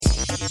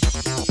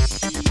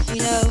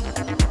know,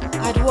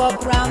 I'd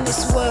walk round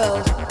this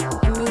world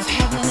and move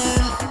heaven and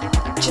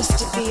earth just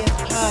to be a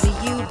part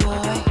of you,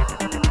 boy.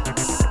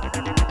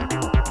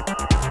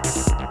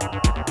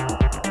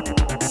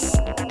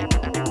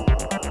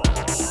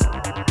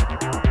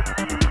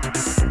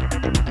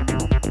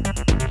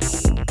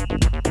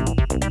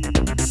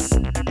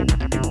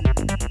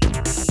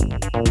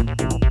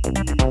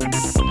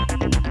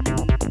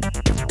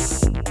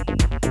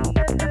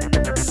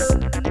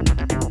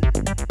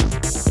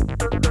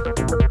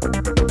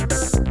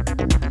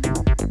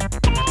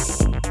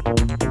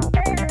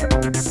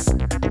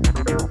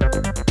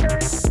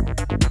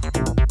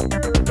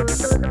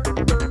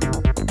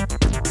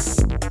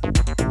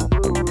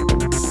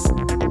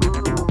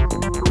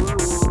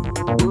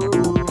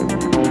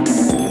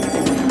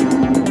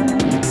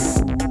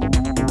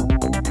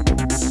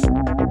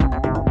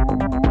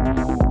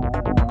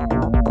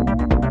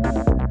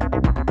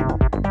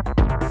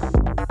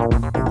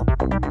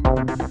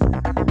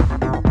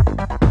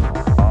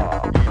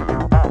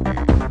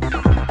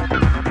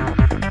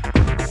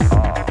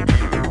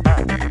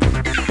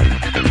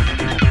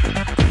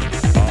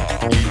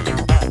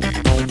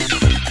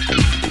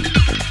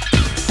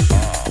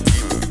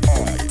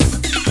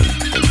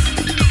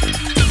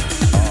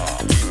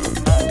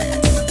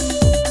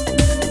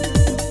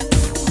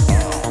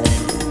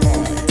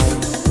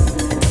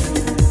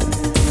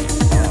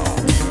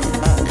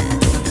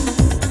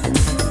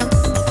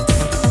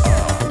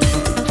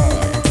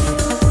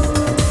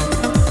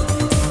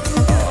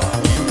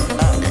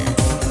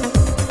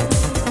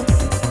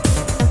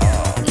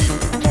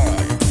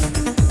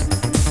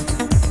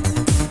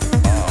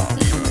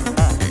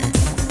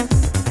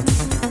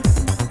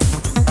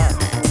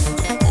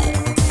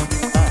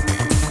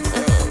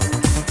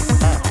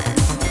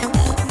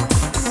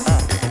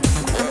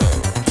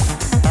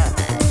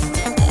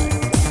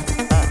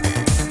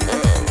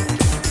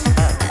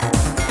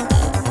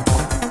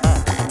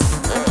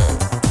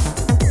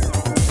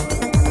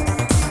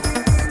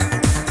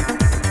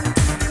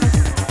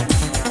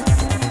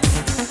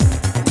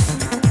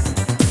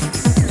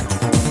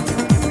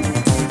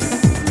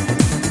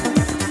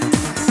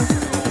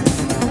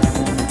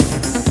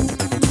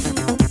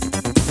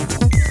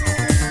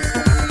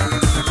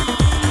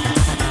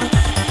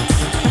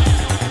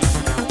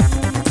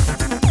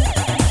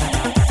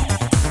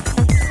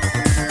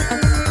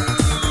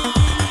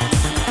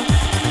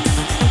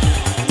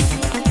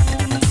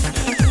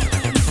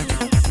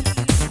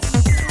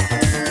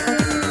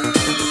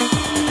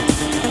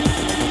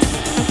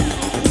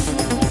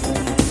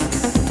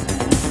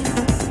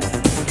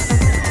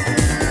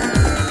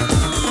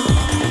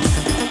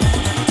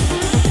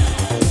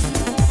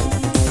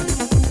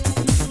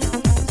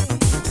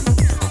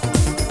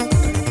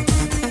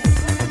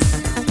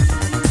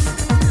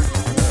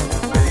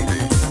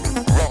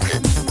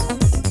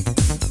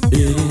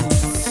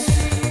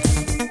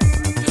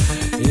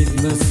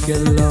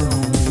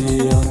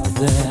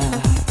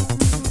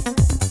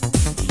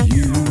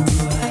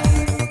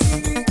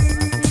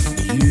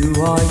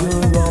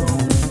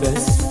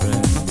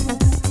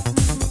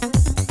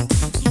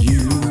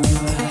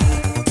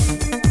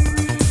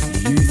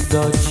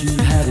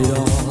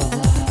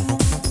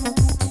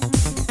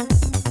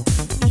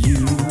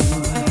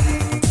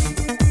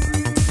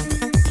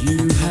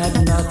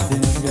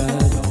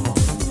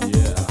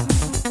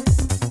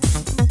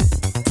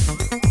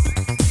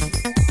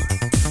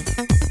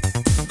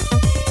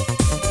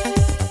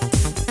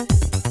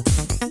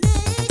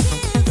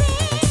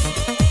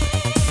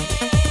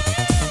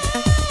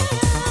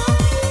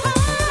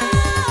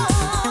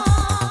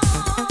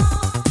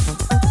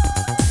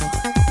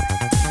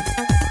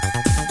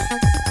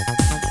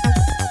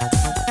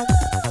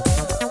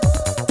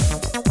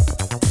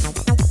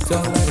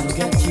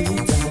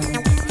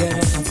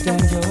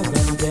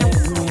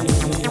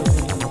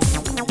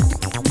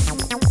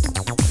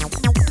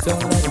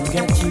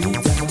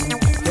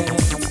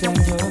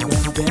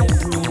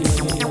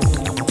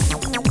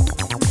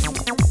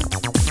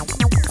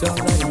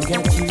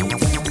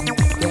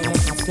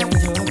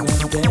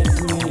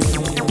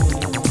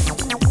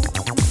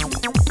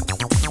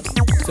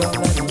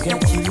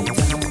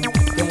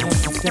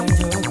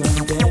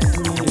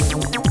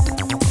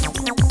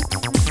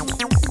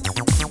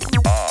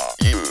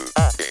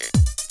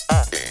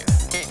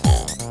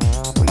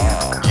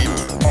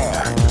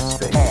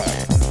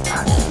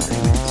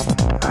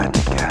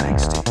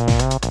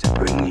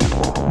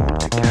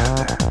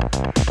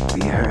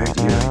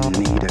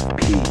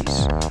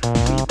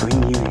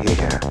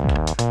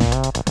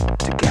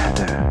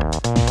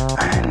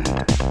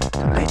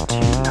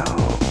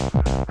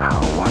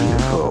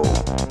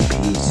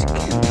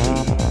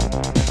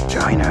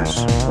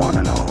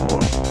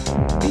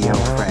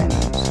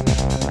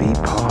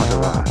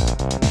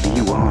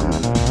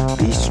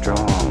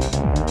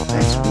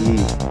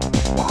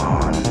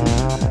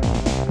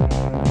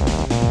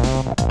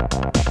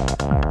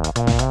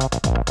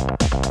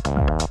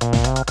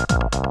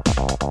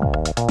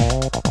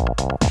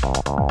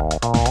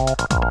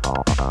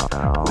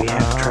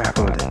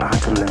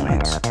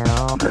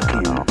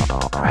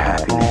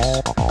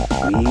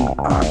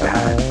 our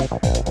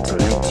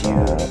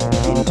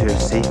the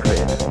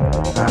secret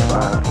of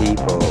our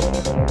people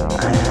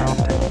and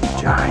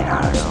join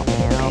us.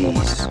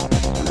 Peace,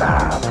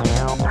 love,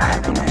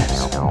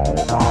 happiness, on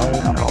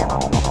and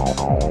on.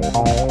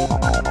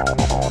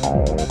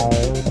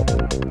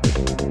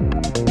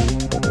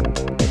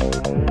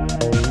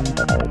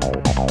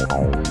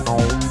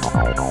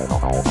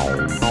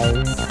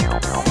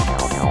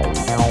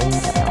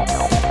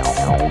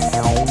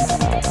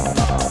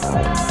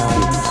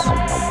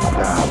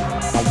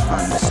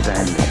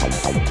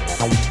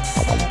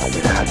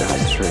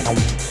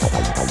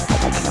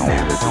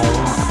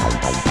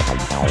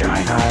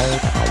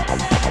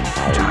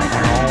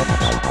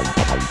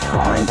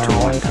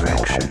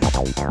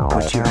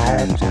 Put your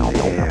hands in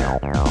the air.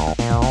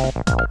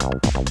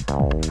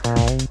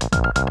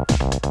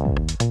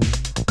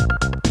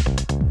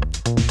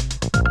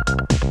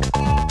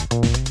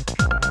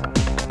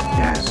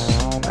 Yes,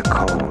 the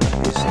cold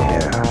is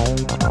here.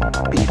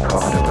 Be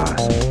part of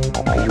us.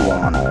 Be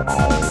one.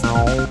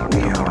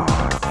 We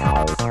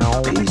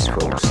are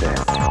peaceful set.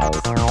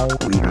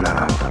 We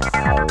love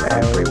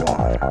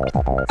everyone.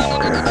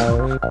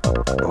 Girls,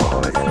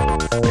 boys,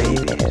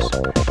 babies,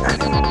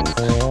 animals,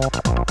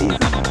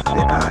 even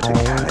the outer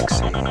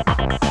galaxy.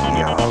 We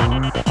are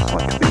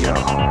what we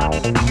are.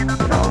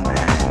 No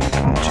man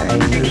can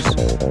change us.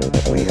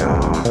 We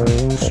are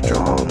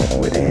strong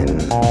within.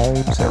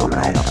 So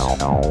let's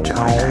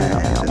join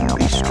hands and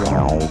be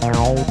strong.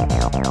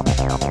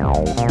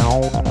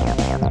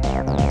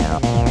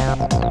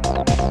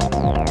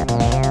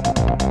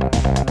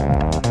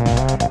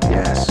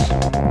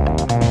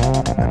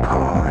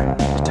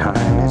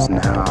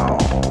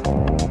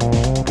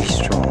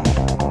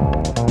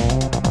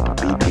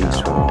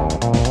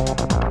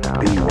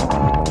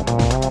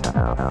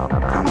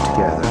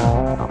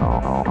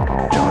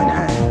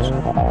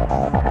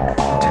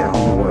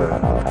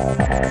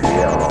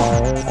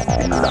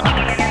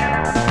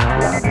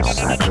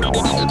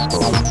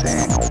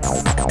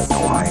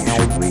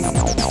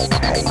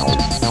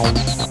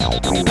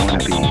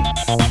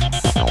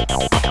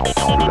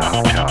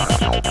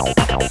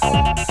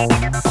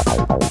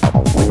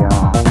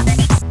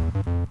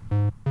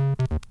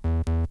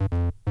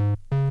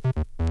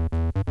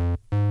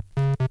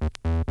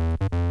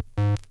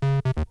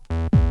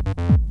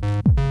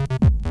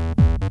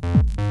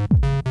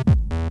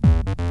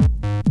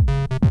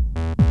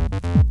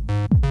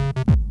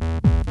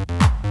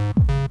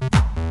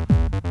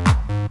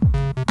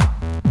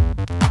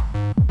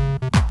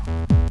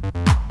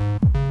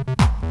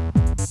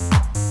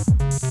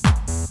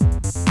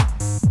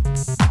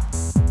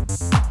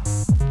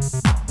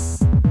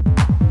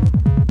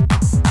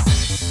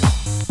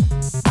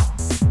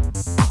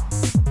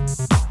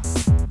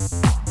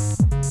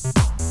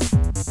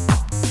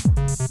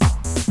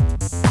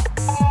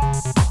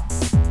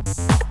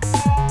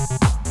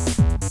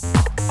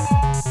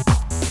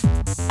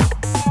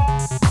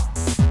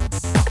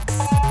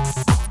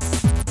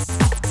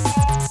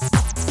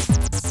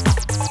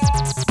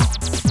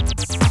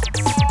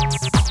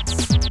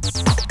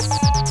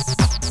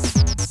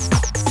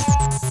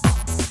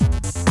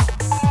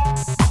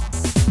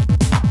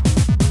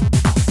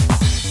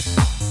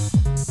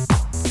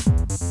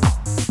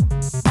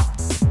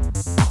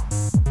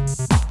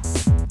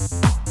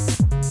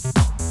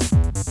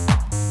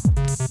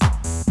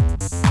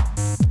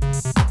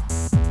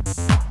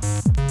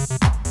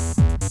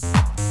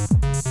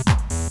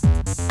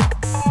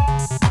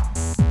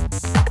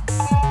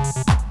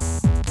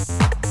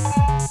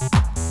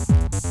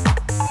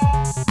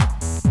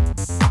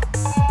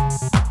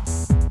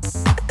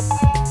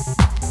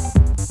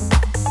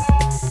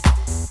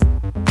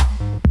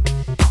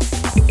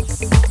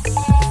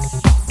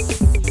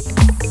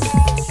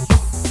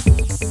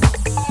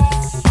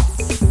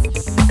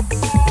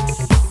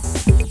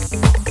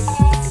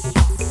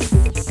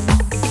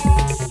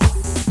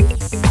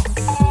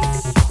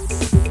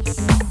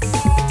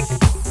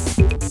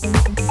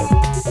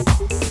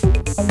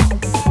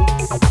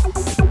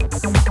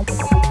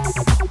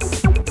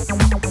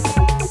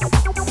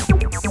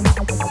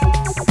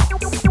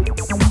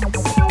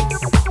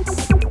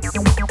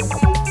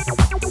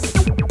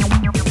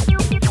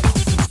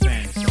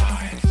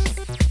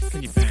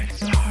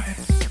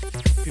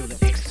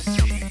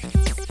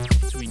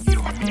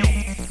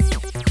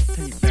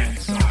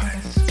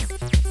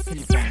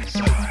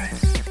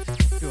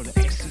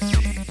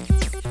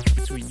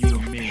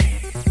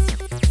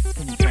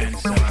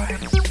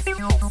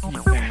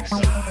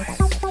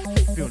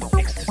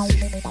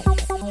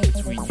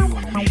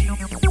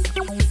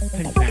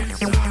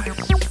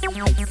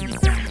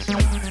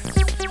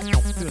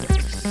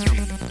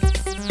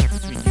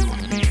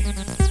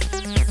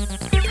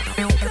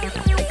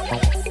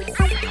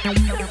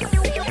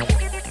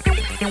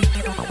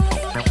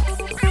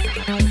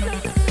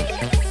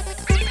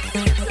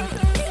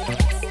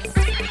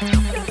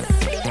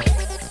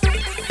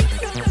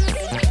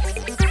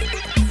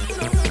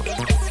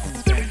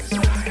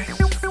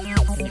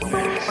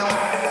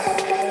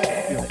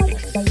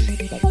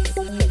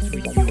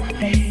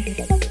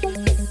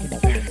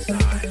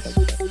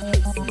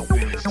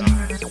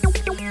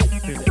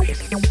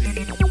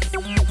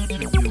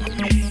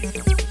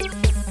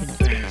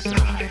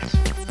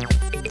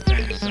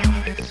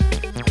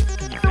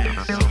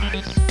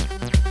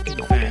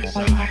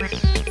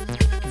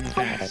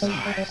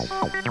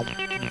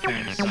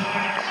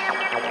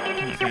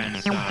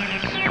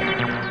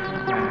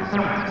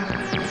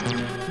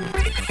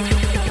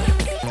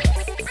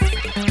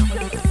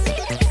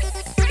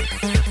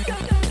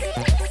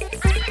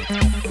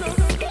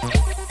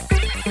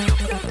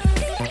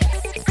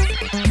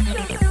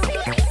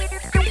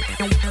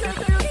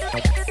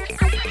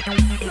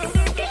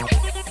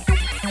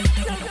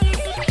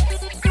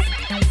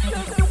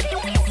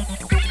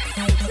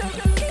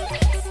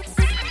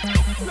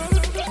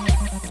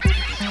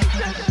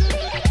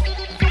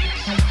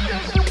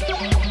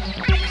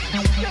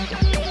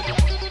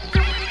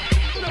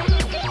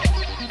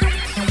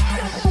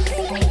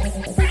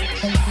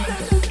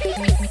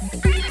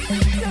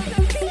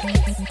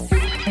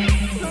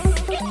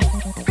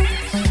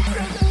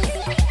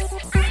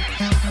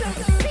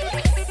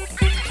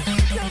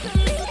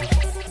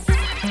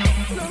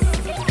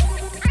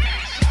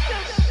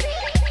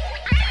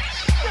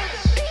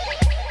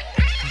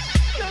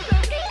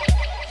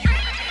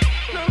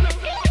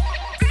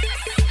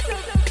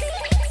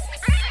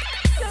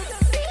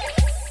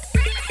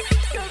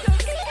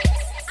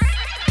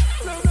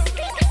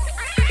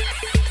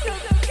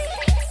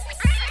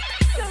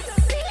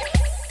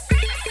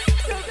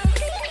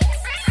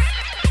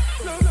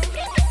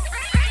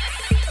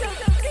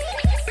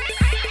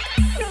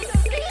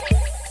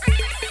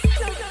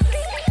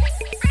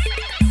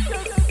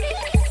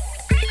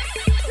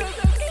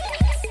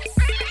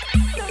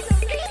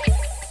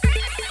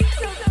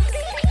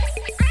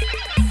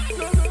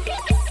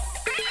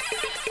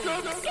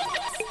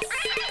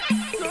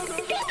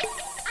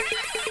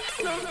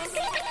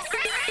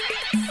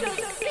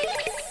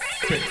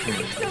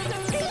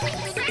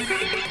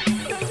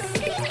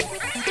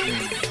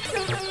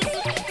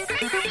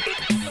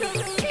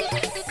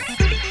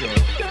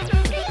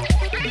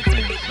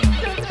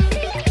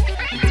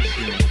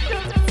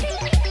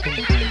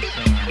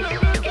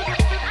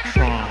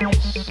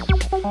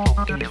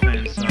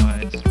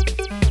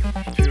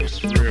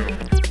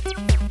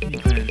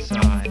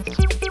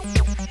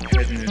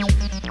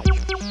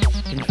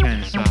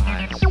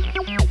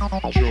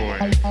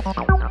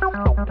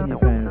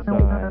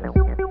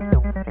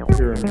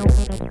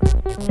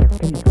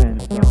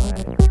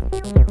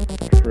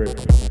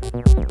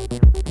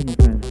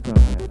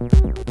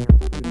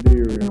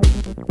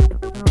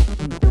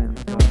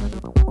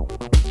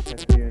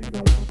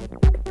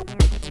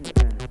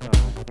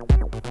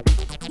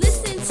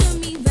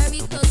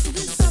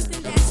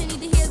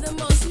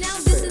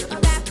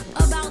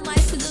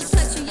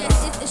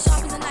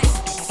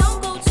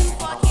 Don't go too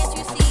far, can't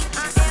you see?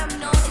 I am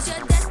known as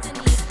your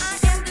destiny. I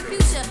am the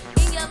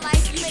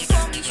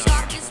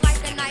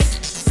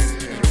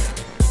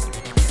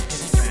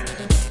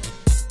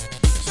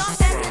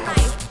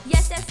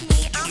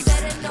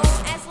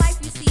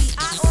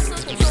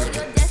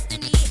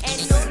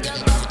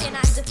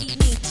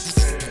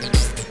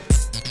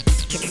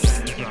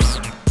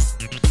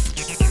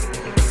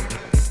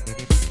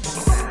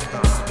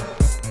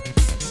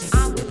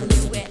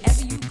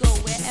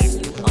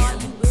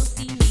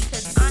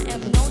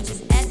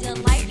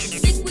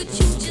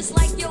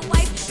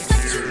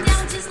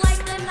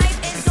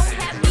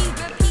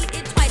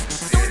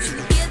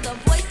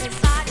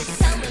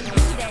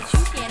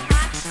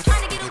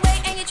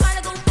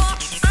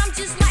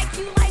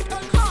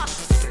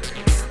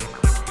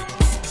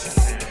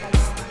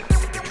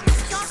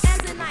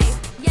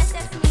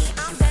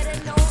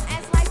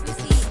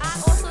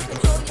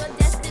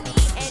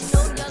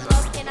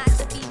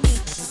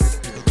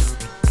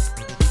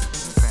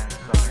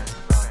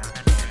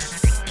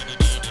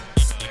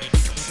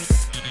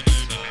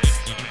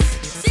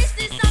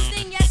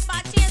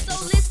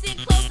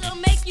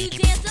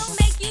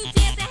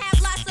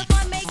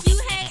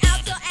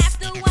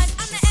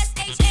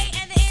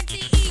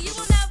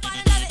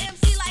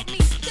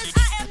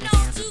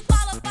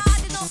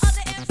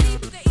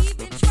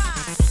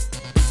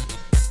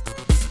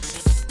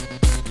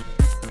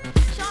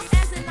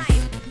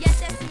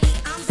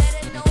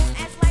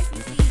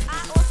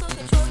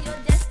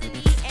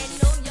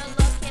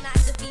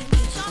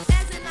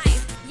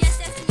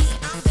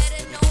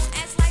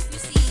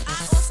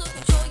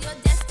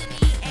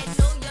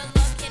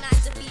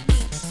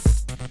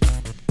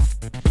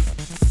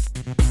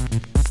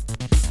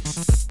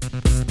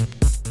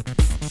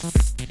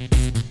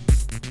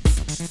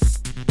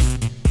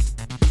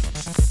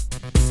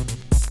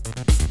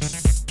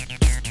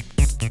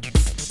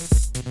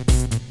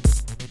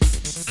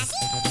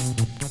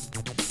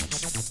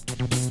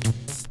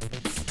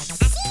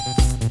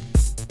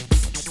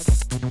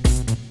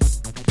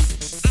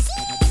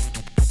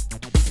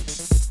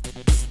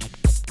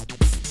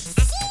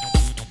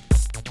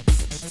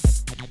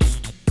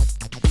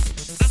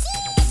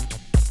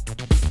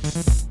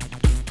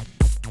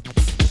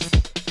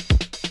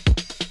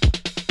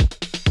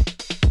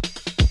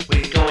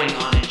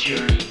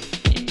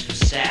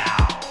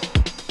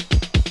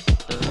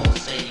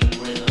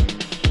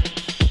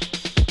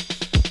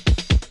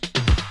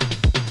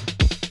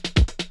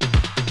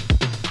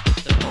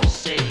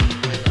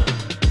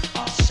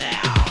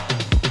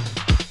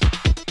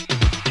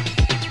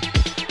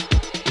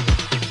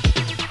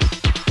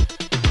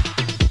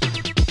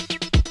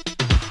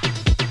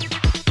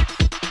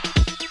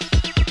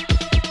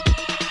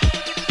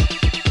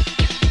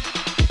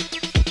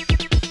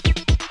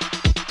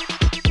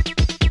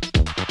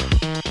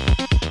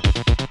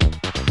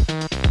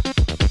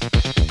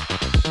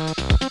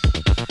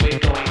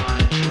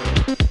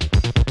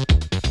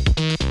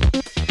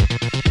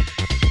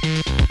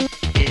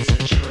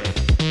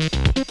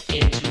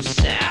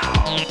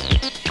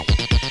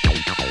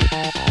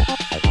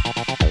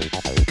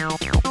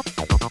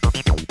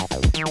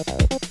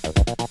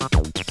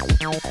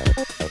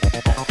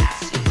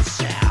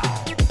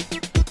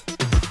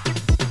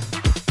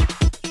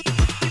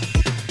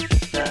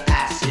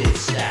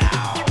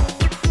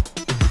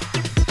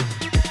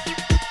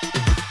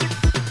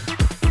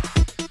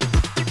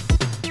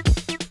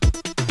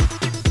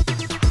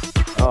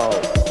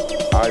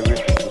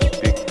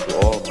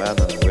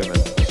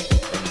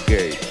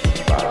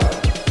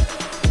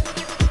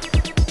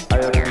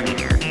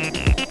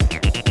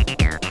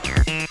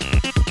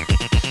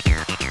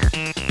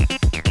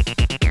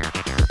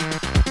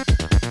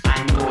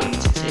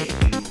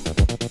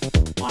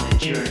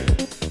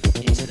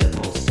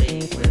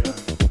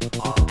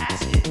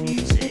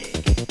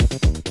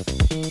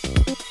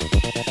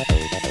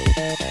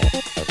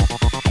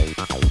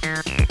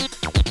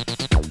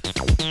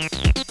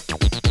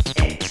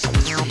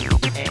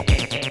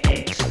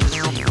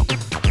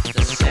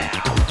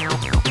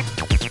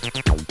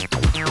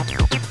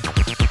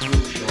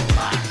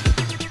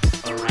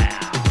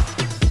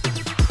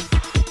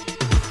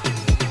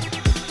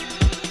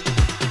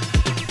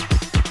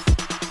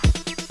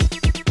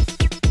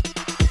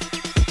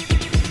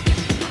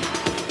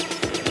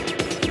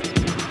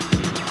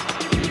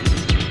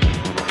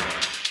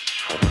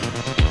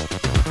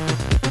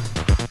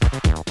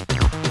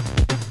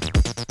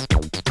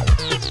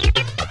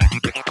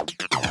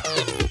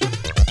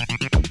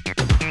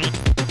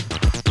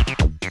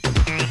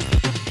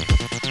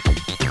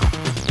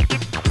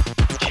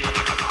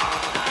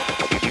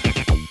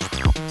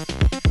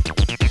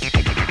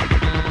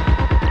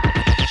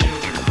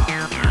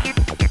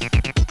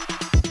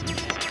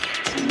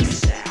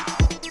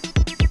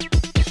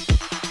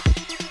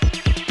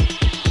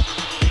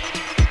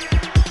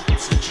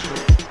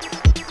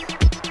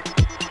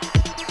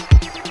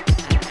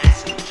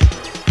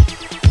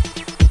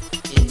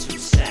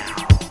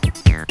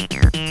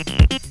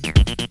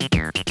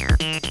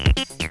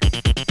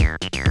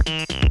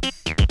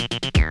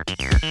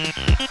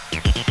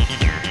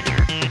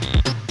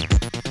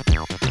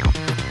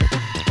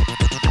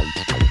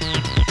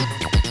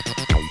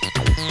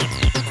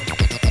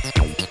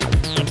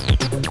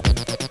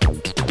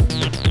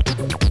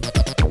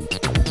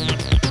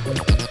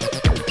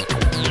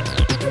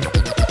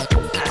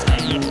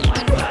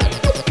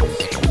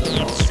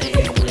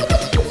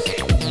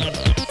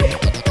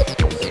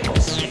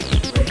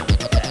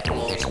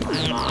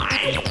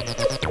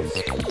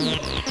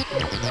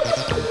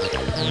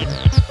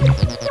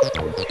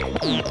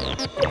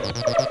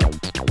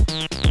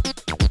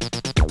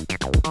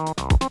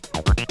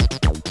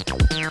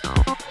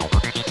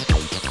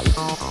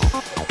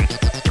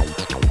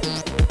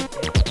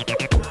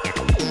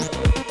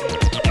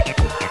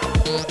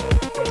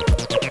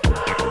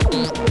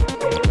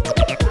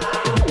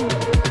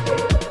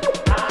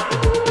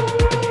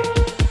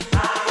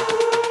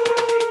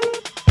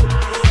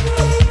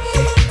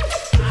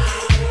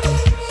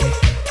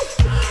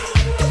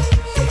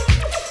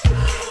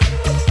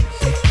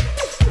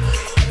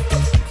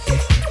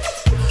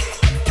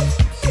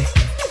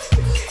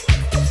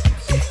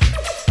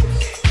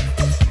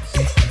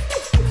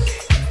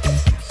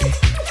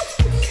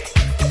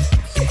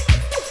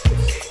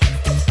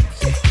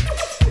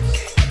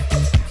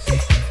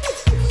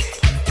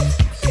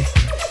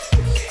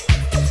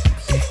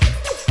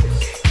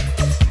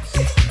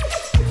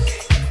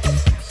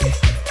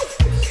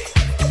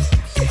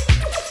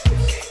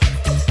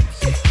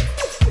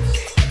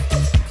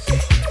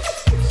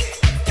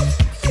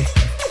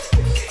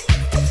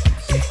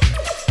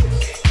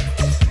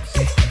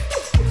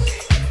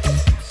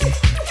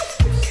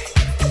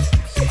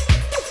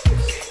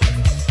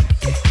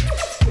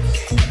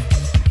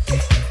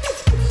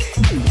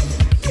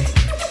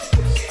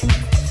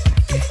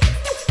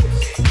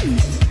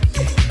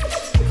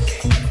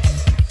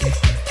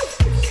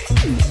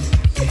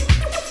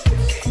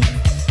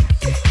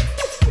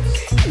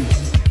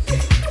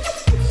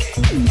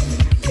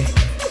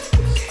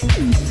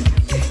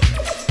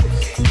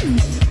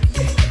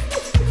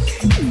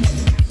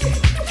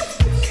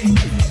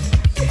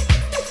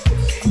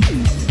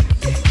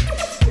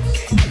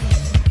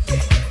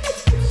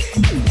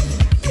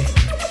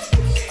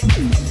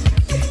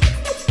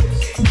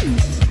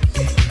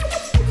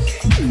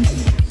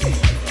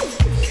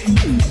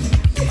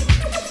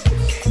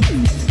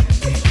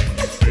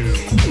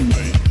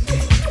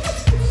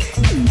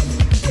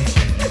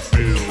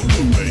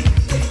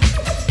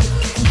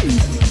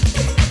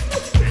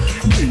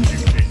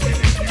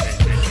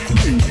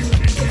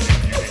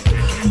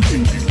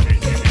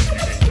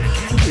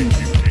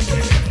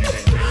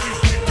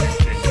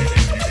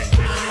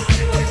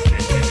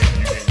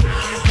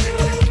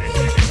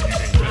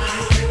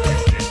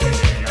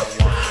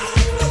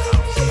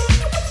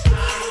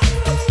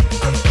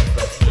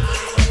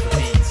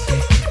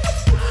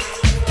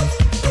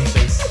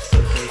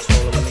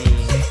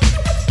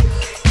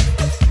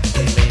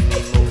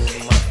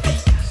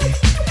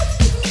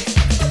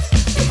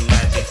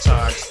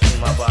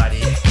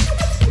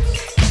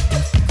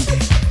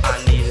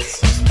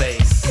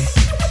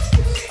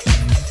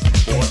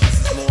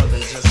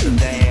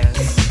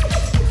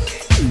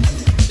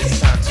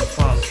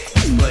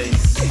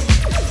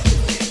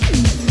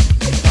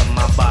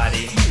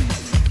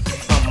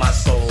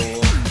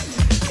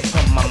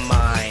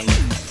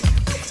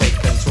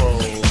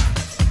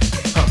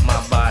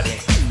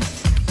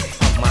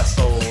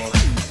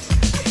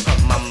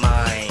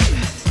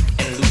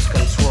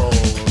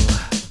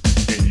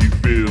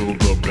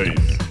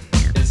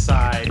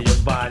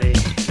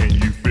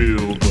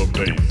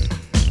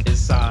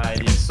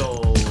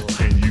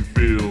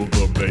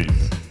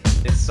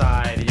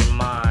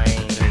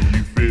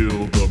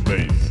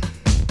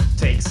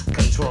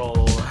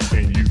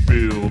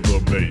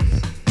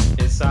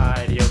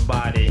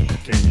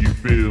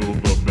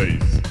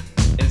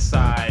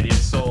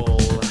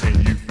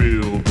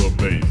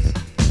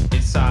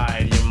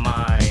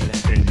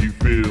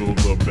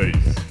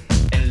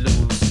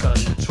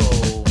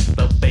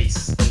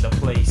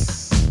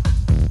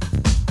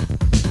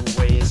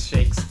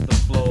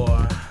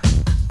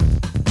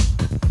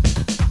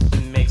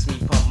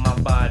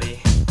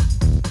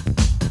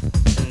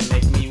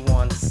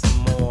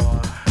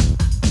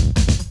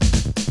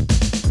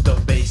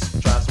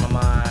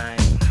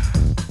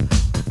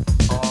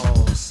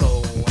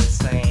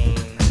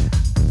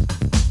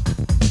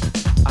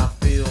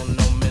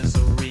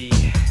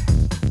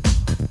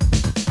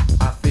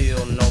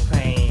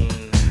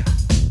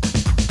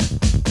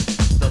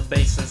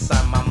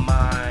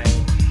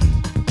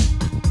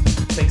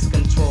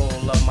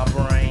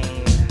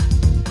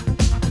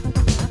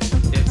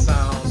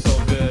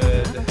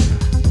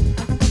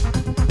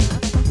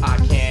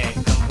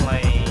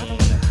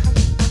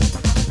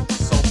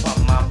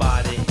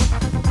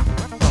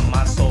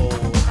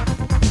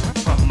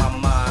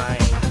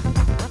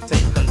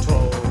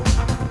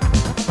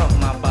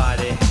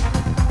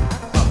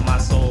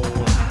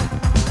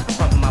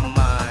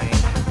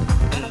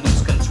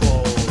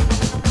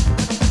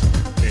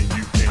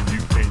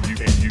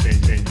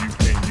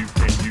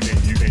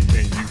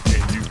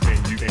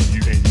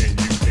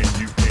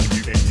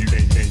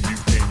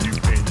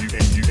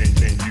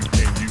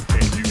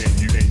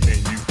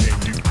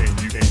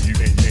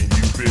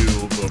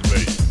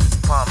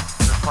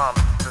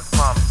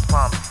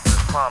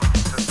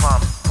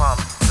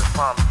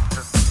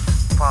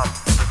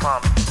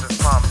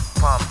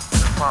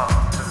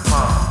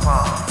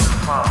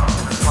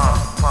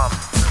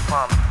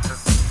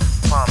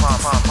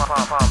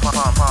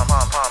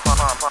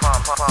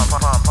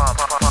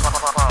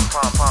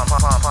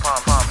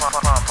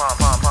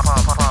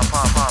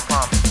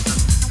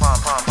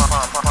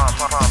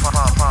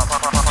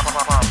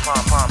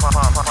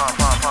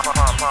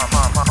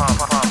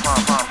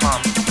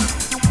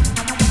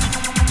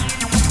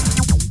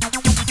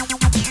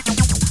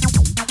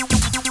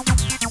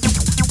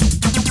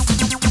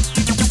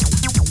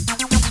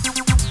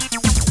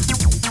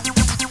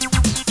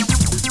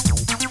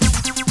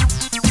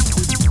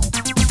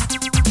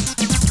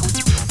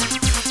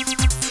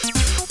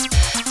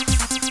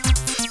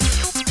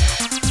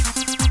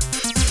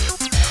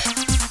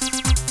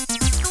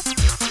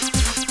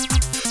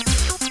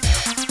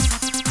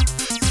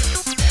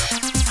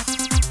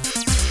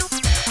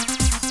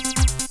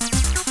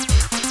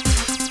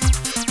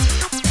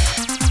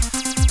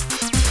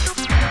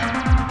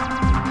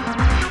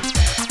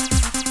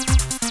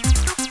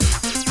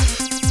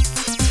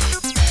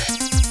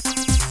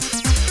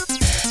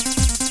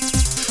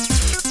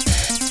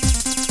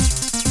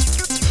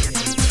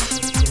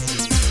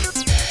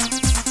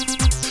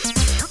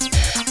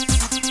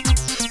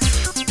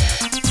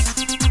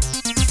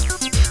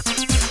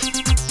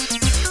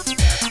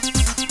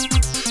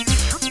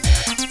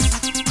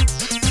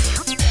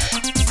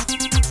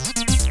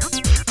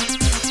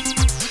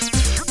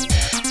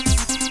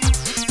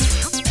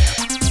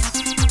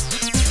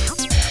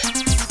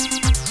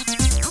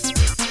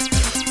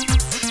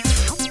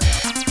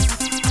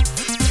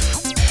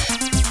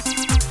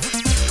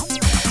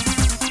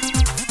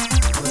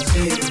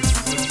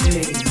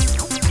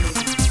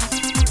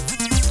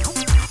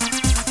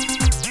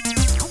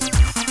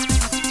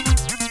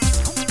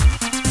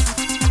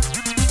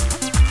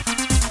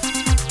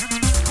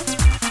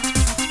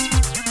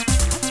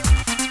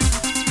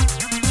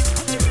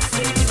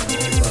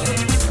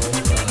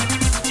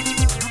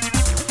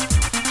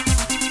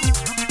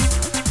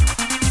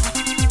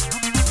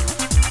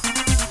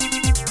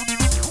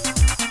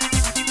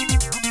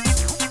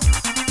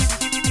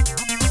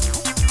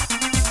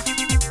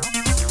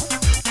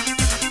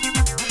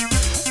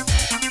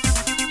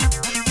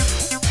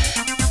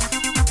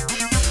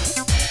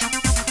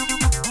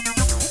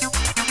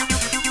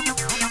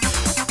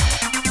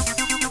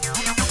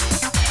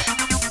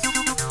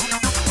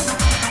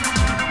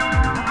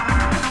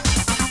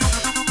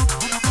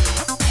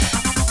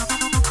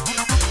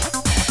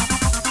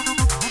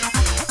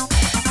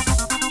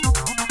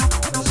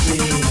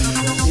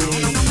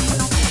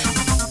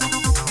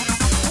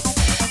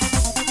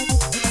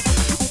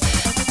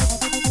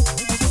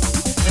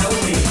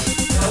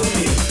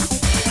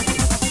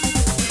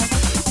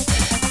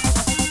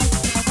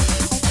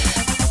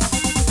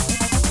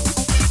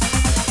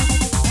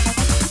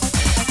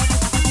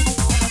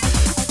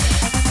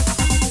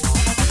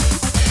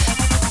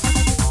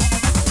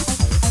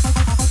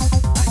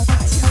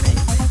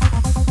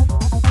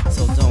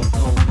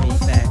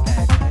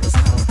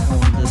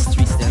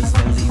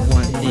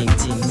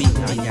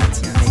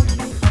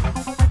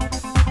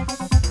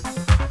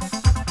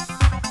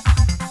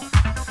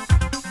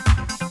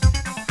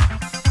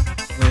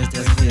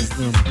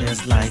when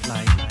there's light.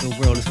 The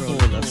world is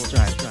full of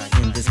strife.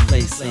 In this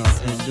place of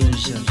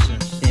illusion,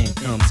 then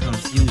comes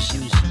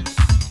confusion.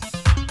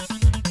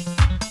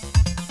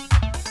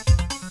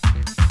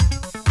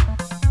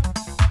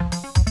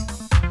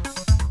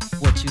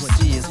 What you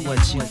see is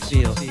what you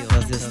feel,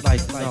 cause this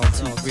life is all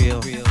too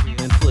real.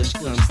 When push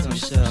comes to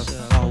shove,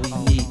 all we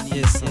need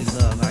is some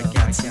love. I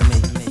got to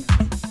make it.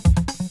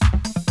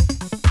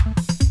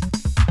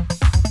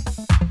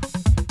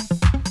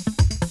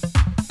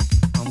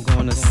 I'm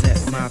gonna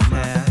set my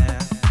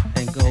path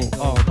and go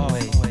all the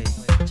way.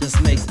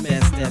 Just make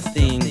best of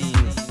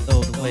things,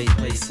 though the way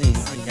they seem.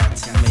 I got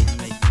to make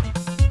it.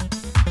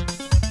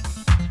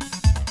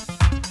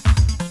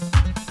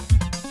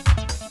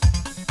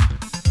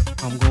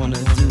 I'm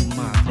gonna do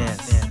my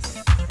best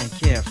and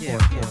care for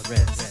the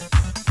rest.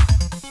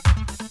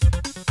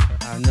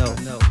 I know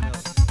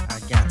I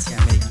got to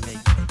make it.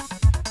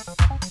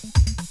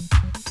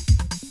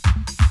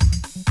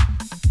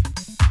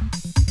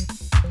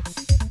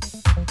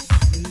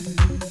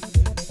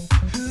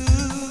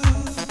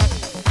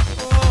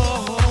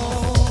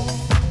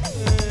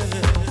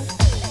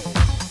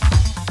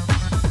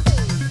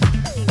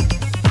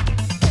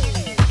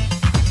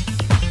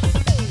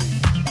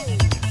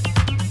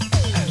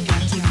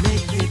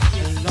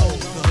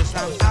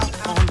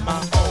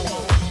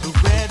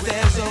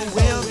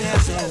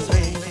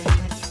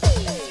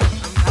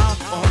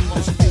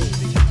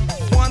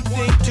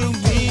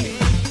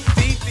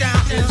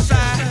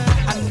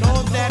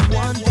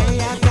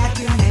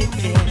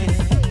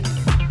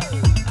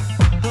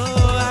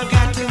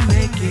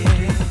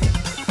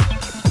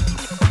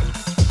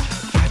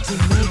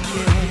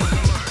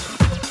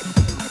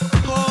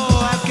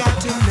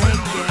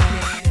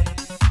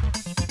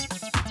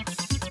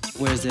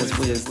 Where's there's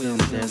wisdom,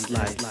 there's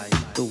light.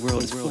 The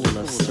world is full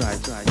of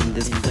strife. In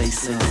this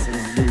place of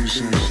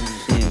illusion,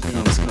 then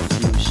comes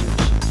confusion.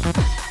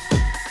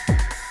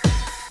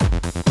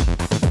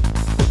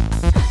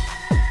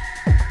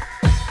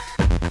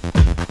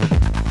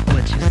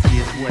 What you see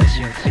is what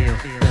you feel,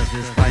 cause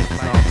this life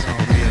is all too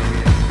real.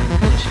 When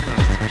push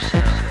comes to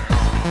shove,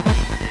 all we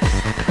need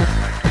is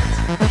love.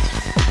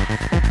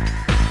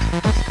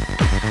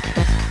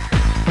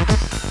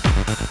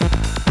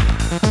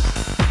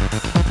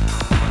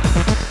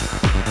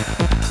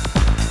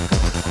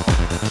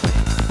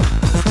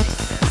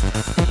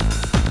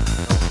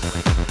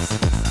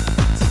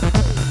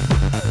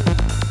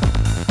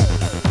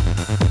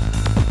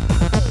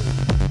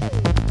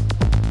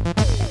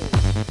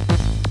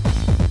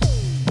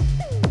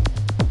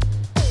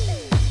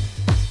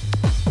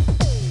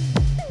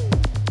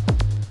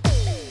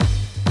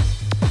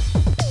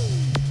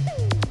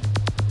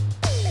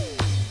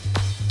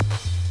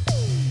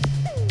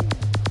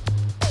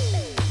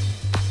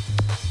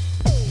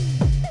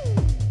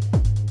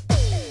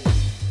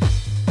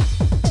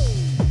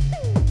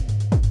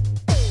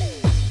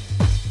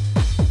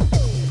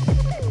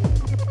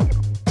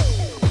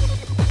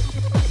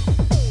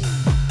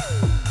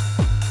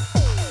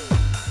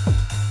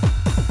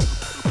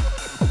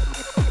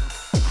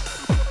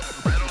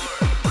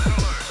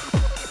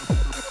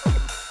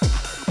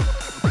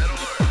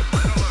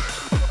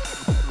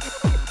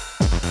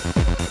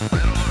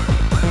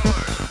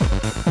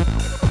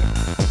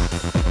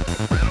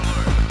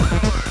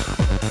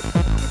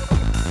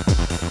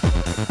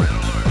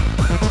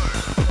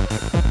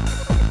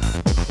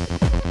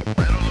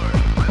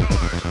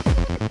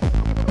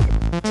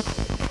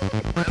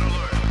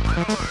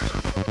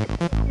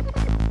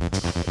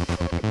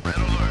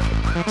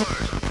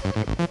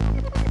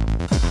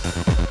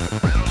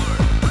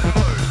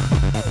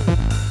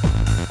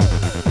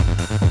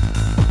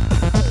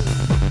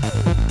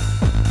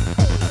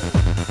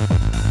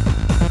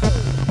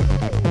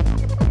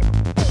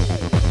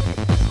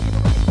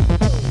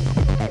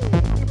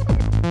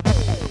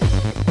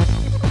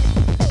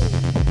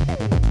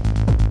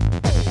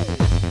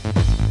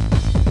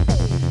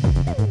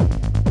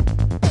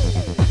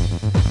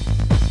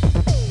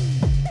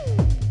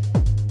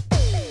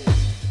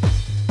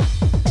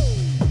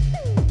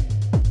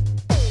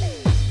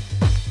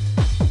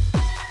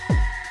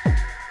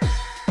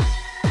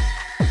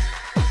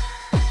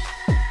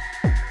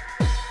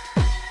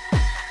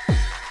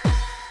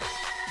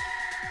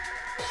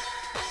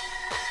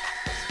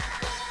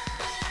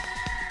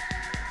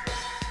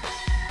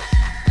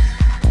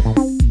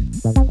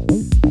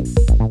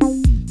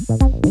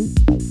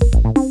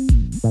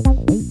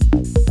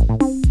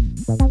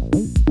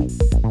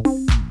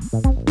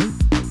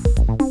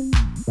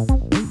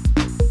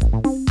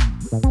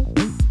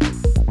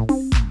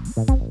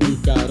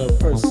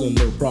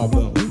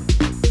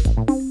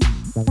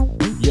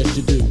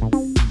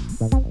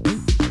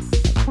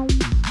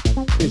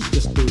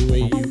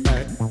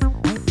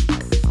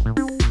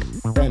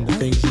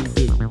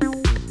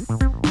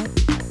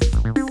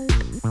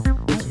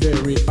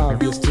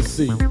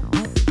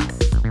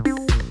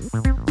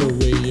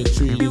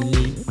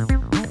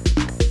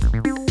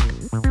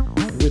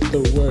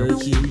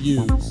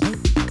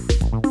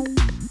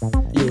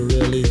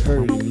 really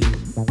hurting me.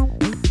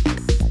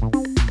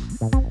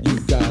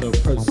 You've got a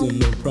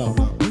personal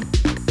problem.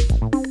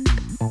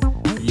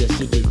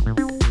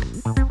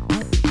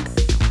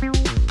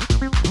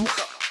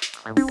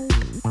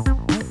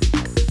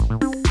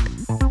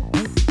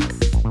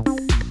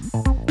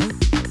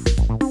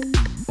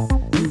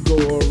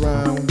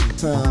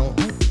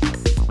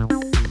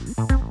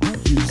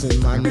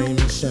 using my name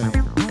and shame.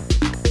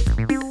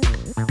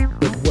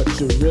 But what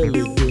you're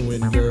really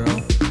doing, girl,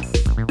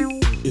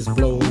 is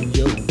blowing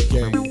your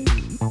game.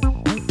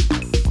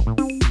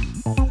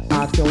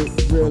 I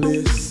don't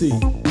really see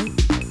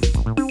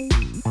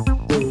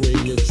the way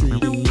you're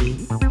treating me,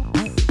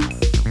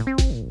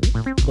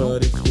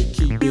 but if you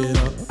keep it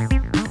up,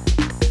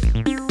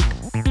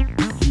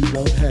 you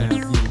won't have me.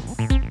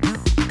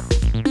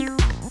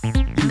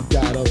 You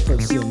got a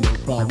personal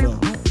problem.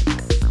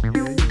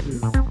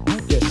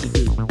 Yes, you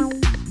do.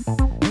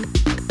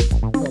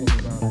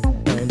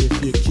 And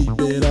if you keep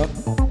it up,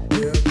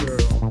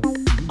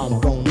 I'm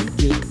gonna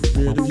get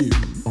rid of you.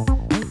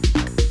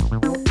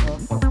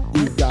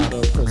 You got a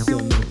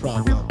personal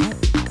problem.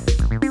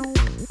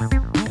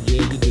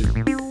 Yeah, you do.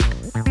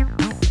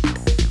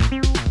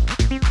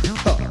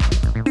 Huh.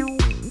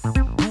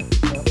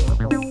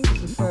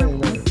 It's a shame,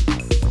 man.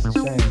 It's a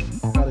shame.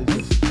 How they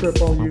just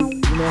trip on you,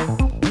 you know,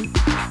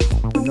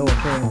 for no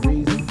apparent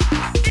reason.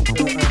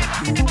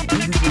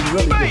 You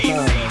really get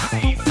tired of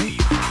it.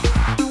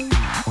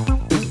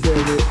 It's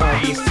very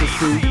obvious to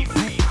see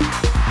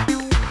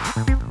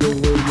the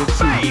way you're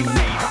treating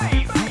me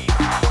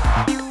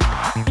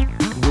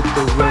with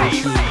the words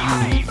you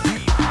use.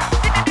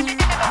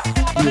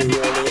 You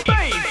really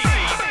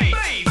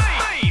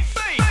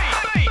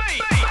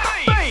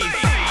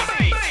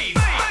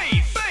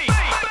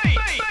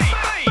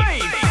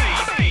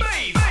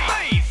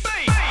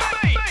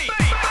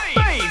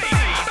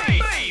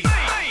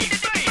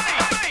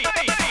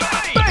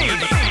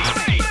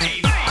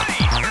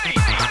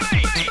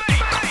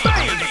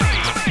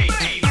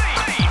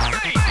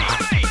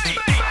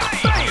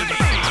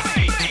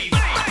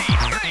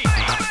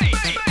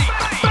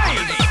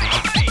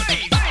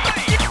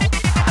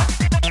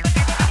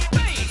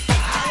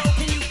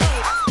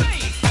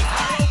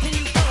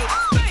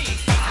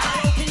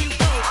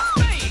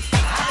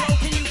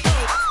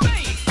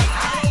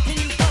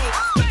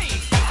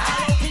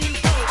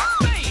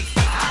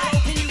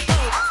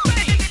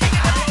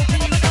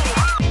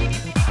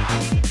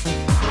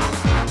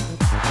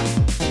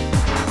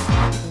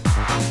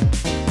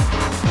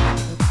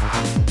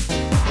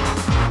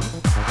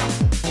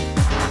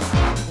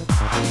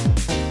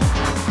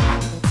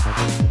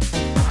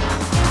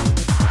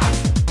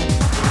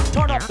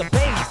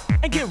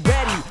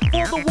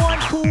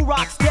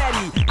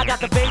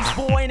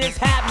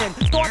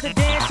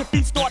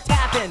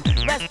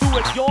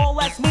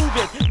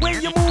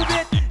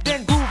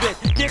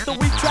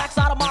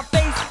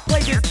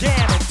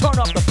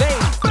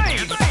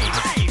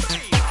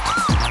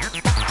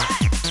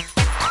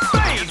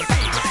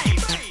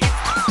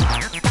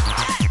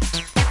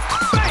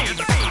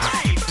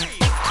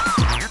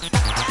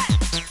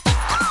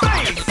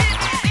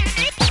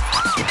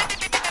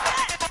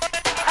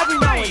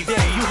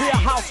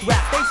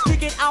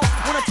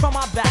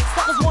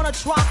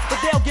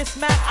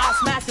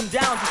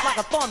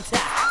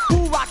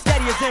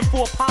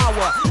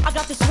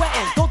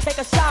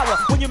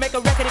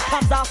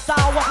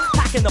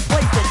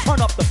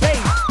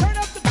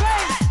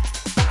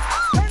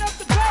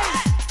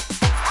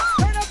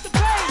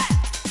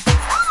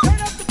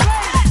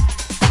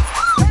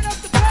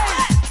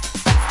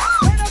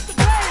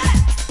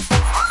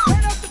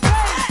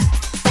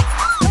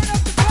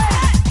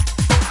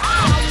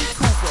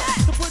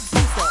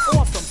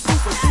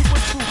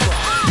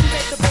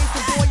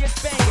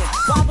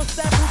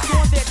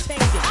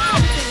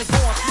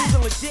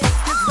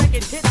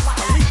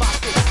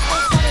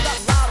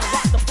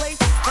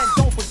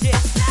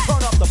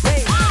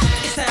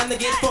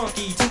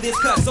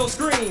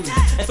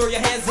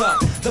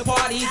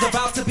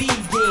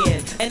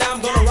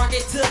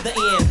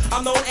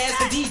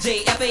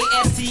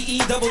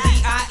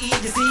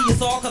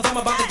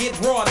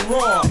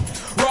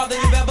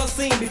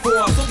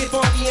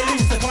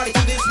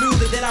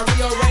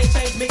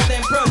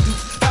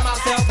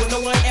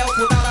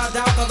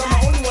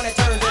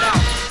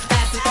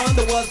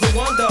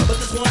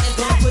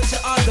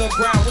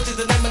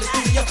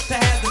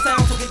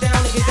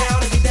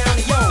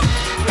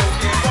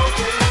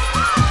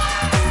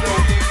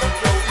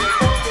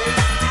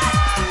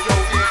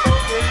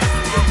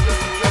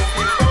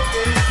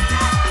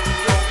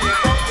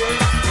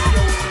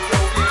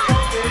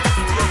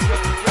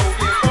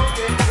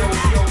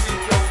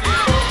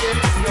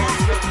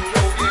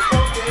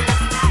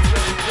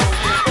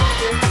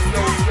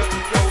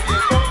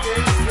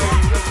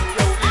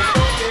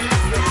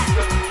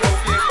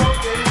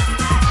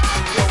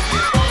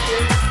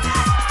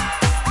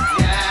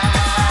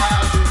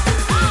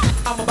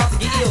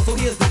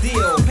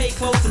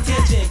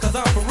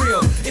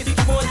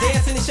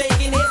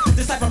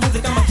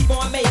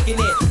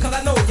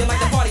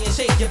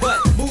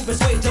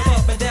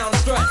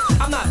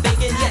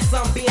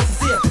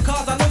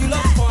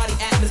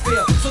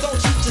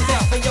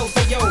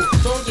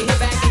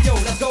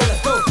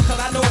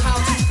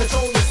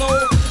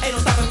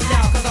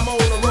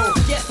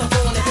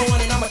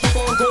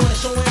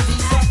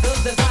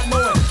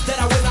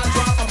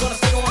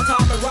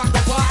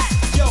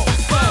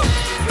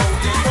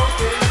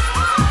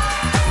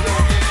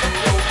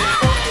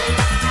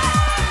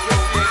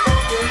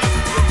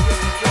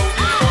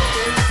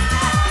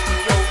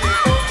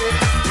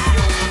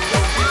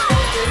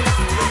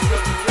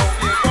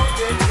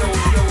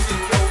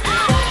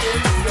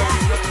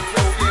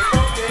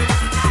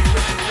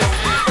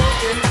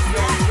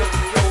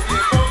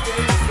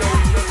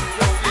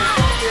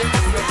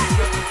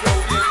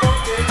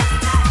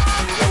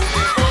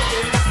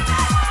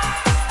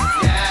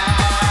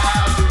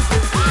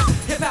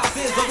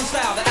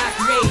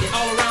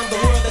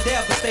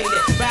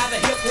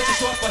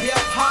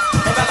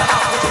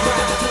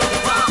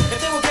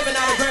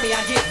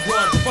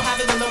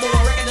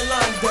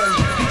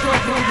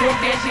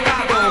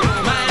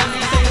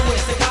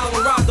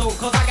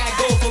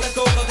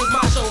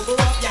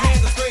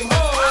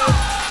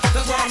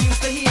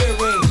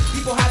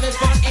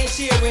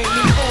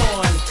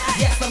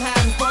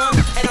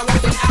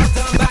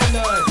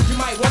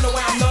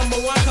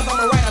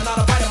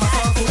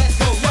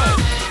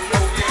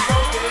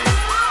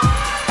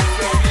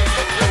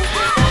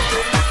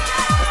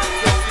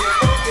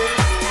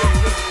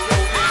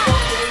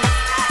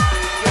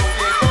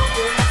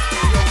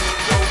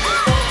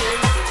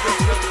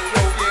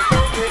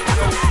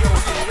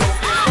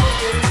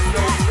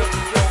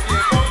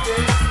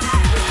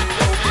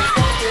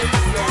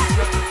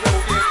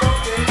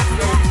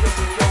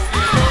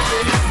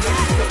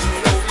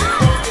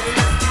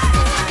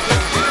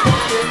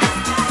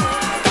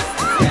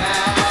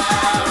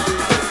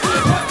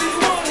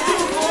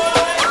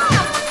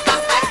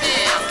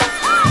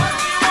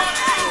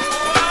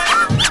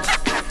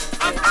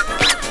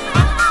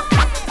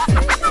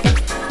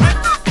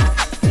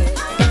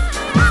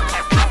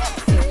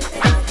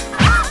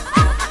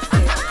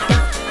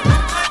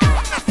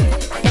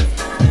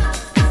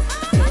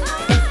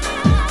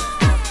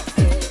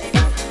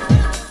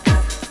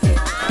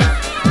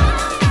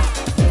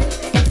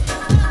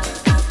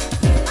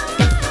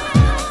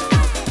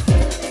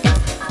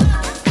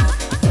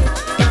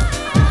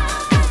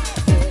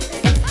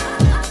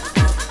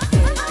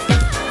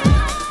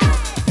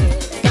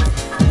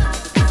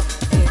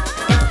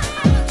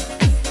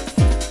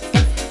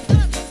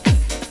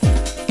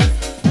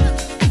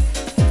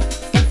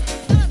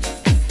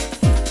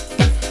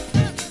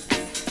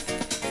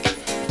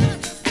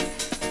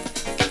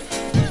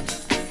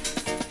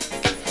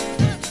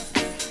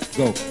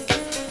go.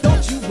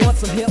 Don't you want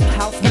some hip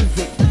house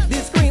music?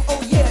 Then scream,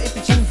 oh yeah, if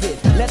you choose it.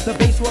 Let the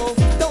bass roll,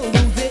 don't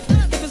lose it.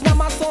 If it's not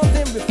my song,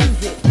 then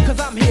refuse it. Cause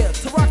I'm here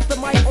to rock the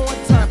mic on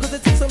time. Cause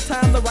it takes some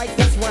time to write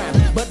this rhyme.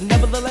 But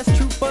nevertheless,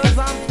 troopers,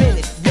 I'm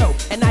finished. Yo,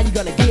 and now you're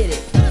gonna get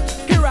it.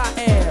 Here I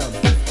am.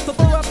 So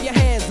throw up your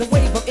hands and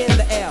wave them in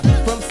the air.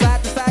 From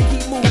side to side,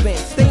 keep moving.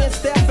 Stay in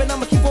step and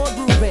I'ma keep on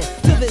grooving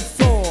to this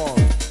song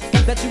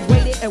that you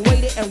waited and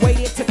waited and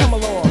waited to come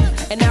along.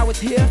 And now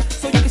it's here,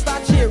 so you can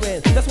start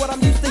cheering. That's what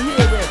I'm used to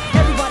hearing.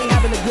 Everybody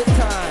having a good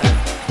time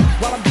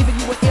while I'm giving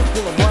you an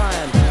earful of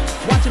rhymes.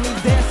 Watching me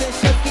dance and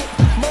shake it.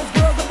 Most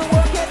girls of the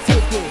world can't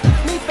take it.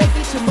 Me fake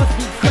it, you must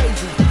be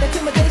crazy.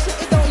 Intimidation,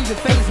 it don't even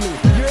faze me.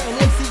 You're an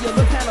MC, you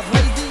look kind of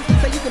lazy.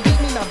 Say you can beat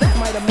me, now that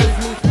might amaze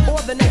me.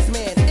 Or the next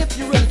man, if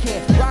you really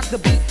can. Rock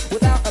the beat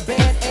without a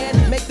band and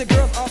make the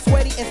girls all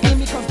sweaty and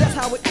steamy. Cause that's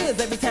how it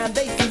is every time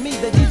they see me,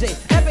 the DJ.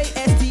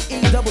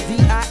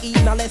 F-A-S-T-E-double-D-I-E.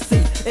 Now let's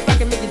see if I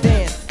can make you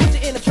dance. Put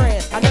you in a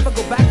trance. I never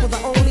go backwards,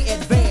 I only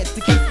advance. To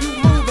keep you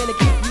moving and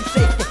keep you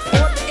shaking.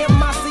 On the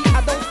MIC,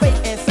 I don't fake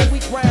and say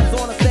weak rhymes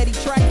on a steady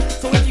track.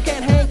 So if you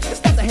can't hang, just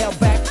step the hell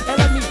back and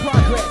let me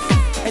progress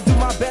and do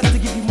my best to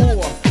give you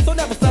more. So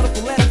never settle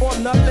for less or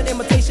nothing,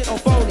 imitation or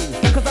phony.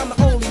 Cause I'm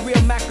the only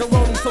real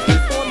macaroni. So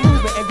keep on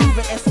moving and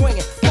grooving and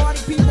swinging.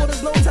 Party people,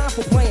 there's no time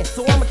for playing.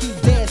 So I'ma keep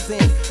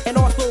dancing and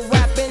also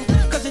rapping.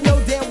 Cause you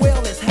know damn well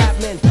it's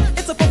happening.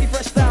 It's a funky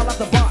fresh style out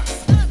the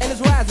box. And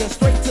it's rising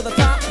straight to the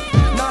top.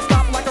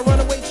 Non-stop like a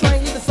runaway train.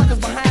 Leaving suckers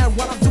behind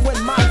while I'm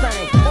doing my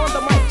thing. On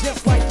the mic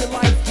just like you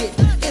like it.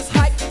 It's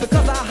hype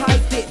because I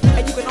hyped it.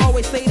 And you can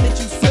always say that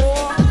you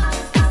saw.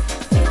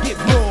 Get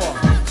raw.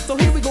 So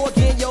here we go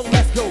again, yo,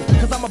 let's go.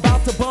 Cause I'm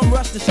about to bum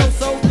rush the show.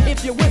 So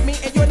if you're with me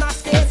and you're not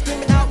scared,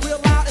 scream it out real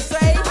loud and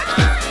say.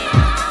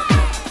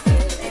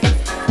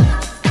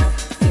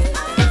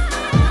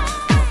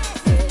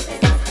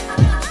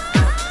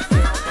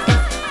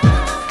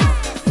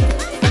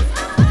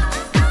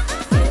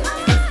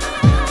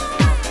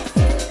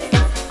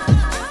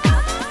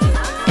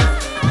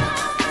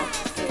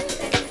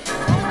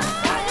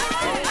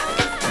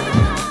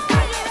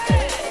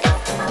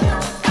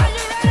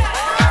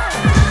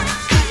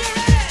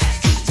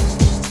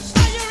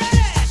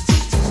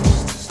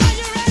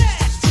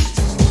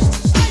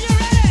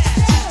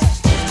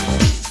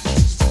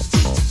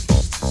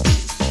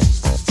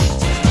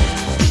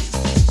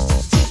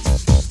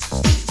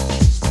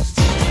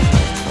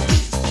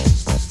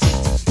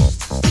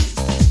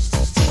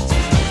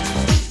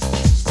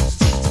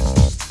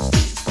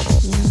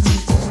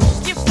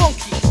 Get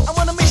funky, I'm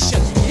on a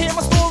mission. Hear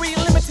my story,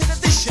 limited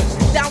edition.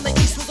 Down the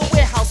east was a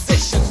warehouse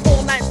session.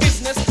 All night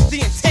business,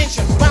 the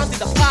intention. Rounded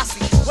the posse,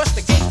 rushed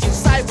the gate.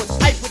 Inside was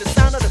hype with the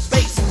sound of the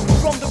bass.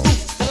 From the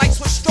roof, the lights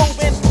were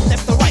strobing.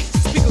 Left to right,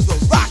 speakers were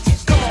rocking.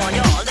 Come on,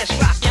 y'all, let's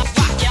rock, yeah,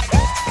 rock, yeah.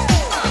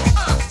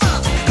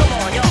 Come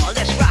on, y'all,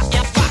 let's rock,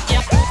 yeah, rock,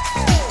 yeah.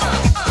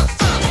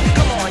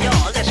 Come on,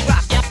 y'all, let's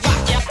rock, yeah,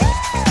 rock, yeah.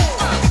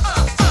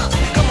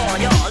 Come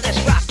on, y'all, let's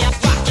rock, yeah,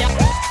 rock, yeah.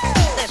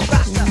 Let's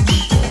rock, yeah.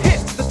 Hit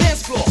the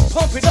dance floor,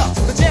 pump it up.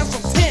 The jam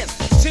from 10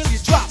 till you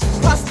drop.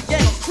 Posse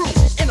gang of crew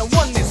in a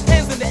oneness,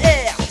 hands in the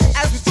air.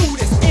 As we do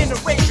this in a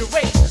rage to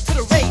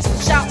the race.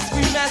 Shout,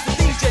 scream as the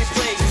DJ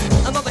plays.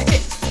 Another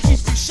hit to keep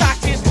you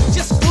shocking.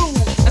 Just groove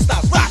and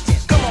start rocking.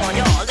 Come on,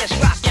 y'all, let's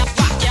rock, yeah,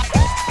 rock, yeah.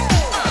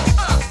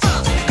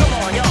 Come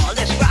on, y'all,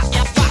 let's rock,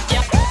 yeah, rock,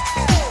 yeah.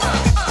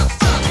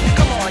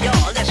 Come on,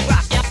 y'all, let's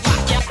rock, yeah,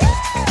 rock, yeah.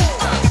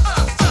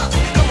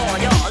 Come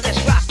on, y'all,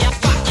 let's rock, yeah,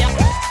 rock, yeah.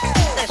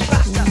 Let's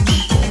rock,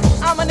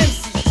 yeah. I'm an MC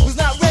who's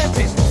not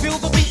rampant. Feel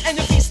the beat and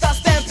your feet start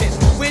stamping.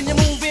 When you're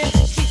moving,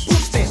 keep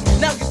boosting.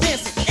 Now you're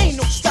dancing, ain't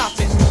no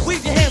stopping.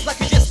 Wave your hands like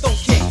you just don't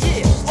care.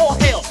 Yeah, all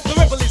hail, the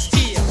rebel is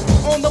here.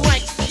 On the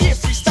mic, yeah,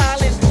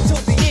 freestyling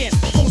till the end.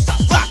 Won't stop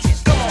rocking.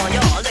 Come on,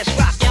 y'all, let's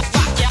rock, yeah,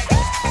 rock, yeah.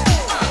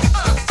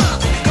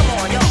 Come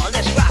on, y'all,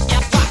 let's rock,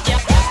 yeah, rock, yeah.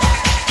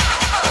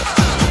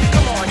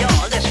 Come on,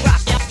 y'all, let's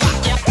rock, yeah, rock,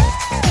 yeah.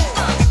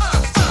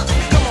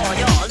 Come on,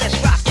 y'all, let's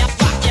rock, yeah,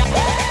 rock, yeah.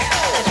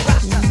 Let's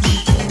rock, yeah.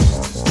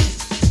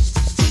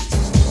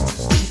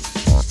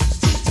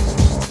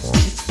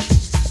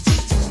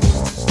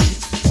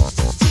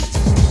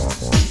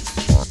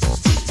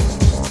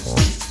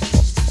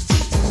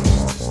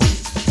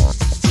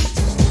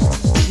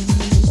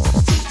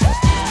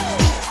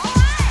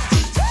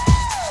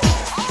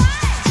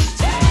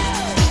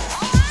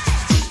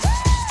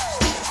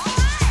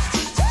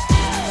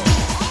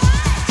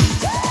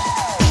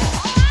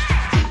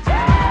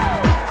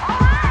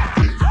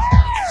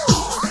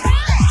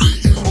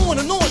 On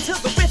and on till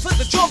the riff of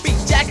the drum beat.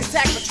 Jack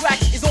attack, the track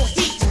is on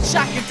heat.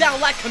 Shocking down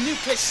like a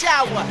nuclear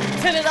shower.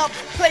 Turn it up,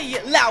 play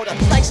it louder.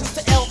 License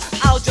to L,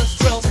 I'll just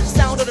thrill.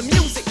 Sound of the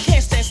music,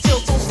 can't stand still.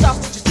 Don't stop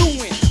what you